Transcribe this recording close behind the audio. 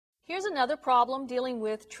Here's another problem dealing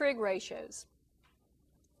with trig ratios.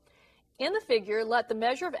 In the figure, let the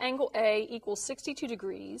measure of angle A equal 62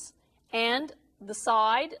 degrees and the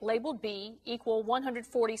side, labeled B, equal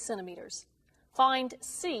 140 centimeters. Find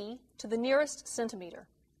C to the nearest centimeter.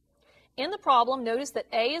 In the problem, notice that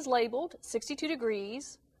A is labeled 62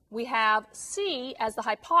 degrees. We have C as the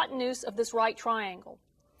hypotenuse of this right triangle.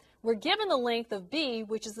 We're given the length of B,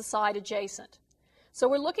 which is the side adjacent. So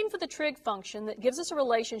we're looking for the trig function that gives us a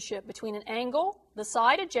relationship between an angle, the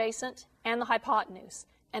side adjacent, and the hypotenuse.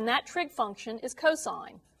 And that trig function is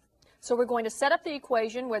cosine. So we're going to set up the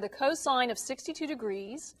equation where the cosine of 62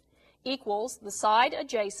 degrees equals the side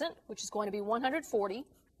adjacent, which is going to be 140,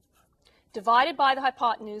 divided by the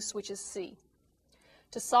hypotenuse, which is C.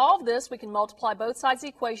 To solve this, we can multiply both sides of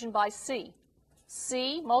the equation by C.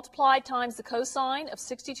 C multiplied times the cosine of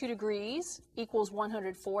 62 degrees equals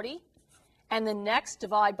 140. And then next,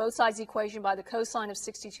 divide both sides of the equation by the cosine of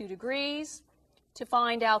 62 degrees to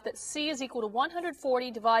find out that C is equal to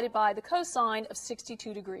 140 divided by the cosine of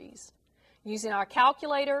 62 degrees. Using our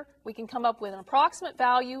calculator, we can come up with an approximate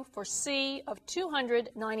value for C of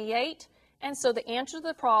 298, and so the answer to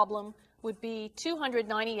the problem would be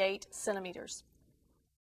 298 centimeters.